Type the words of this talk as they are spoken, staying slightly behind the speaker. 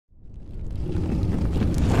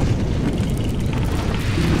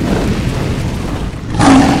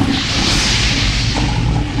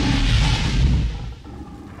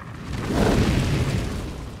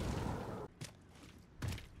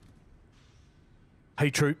Hey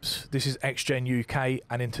troops, this is XGen UK,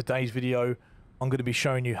 and in today's video I'm going to be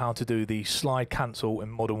showing you how to do the slide cancel in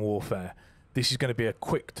Modern Warfare. This is going to be a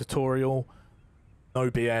quick tutorial, no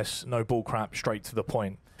BS, no bullcrap, straight to the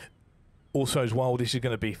point. Also as well, this is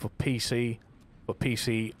going to be for PC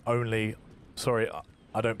only. Sorry,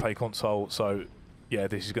 I don't play console, so yeah,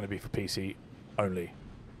 this is going to be for PC only.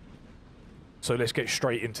 So let's get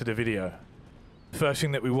straight into the video. First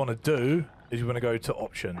thing that we want to do is we want to go to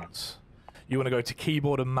options. You want to go to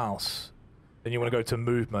keyboard and mouse. Then you want to go to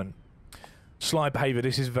movement. Slide behavior,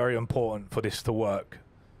 this is very important for this to work.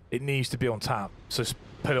 It needs to be on tap, so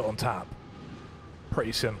put it on tap.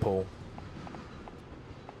 Pretty simple.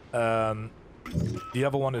 The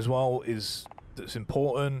other one as well that's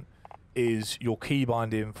important is your key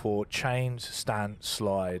binding for change, stand,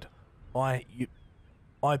 slide. I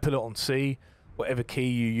put it on C. Whatever key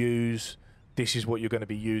you use, this is what you're going to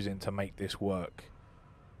be using to make this work.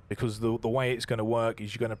 Because the way it's going to work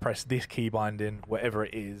is you're going to press this key binding, whatever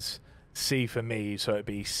it is, C for me, so it'd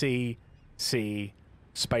be C, C,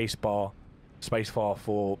 spacebar, spacebar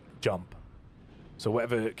for jump. So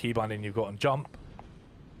whatever key binding you've got on jump,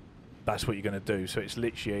 that's what you're going to do. So it's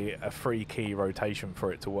literally a 3 key rotation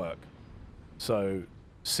for it to work. So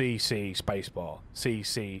C, C, spacebar, C,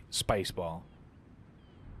 C, spacebar.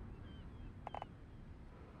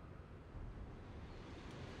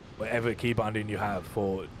 Whatever key binding you have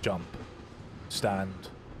for jump, stand,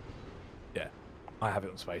 yeah, I have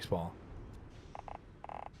it on spacebar.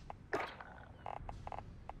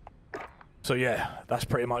 So yeah, that's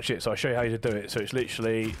pretty much it. So I'll show you how to do it. So it's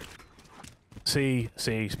literally C,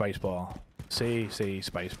 C, spacebar, C, C,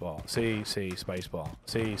 spacebar, C, C, spacebar,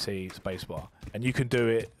 C, C, spacebar. And you can do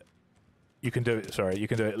it, sorry, you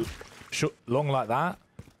can do it long like that,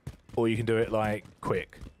 or you can do it like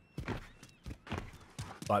quick.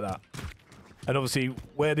 Like that. And obviously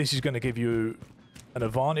where this is going to give you an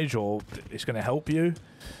advantage, or it's going to help you,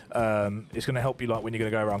 it's going to help you like when you're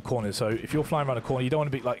going to go around corners. So if you're flying around a corner, you don't want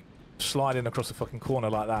to be like sliding across the fucking corner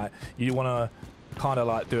like that. You want to kind of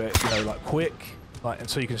like do it, you know, like quick, like, and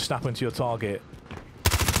so you can snap into your target.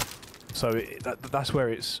 So that's where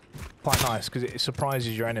it's quite nice, because it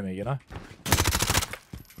surprises your enemy, you know.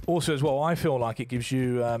 Also as well, I feel like it gives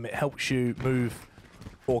you it helps you move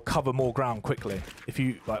or cover more ground quickly. If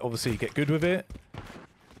you like obviously get good with it,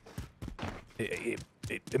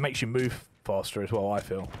 it makes you move faster as well, I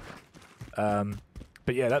feel.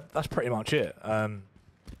 But yeah, that's pretty much it.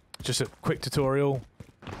 Just a quick tutorial.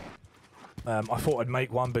 I thought I'd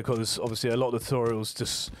make one because obviously a lot of the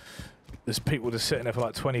tutorials there's people just sitting there for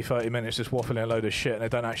like 20-30 minutes just waffling a load of shit and they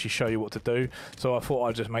don't actually show you what to do. So I thought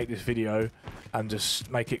I'd just make this video and just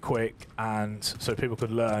make it quick, and so people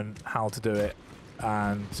could learn how to do it.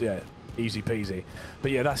 And yeah, easy peasy.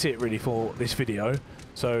 But yeah, that's it really for this video.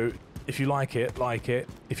 So if you like it, like it.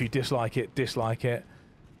 If you dislike it, dislike it.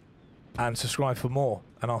 And subscribe for more.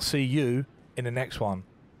 And I'll see you in the next one.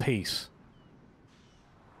 Peace.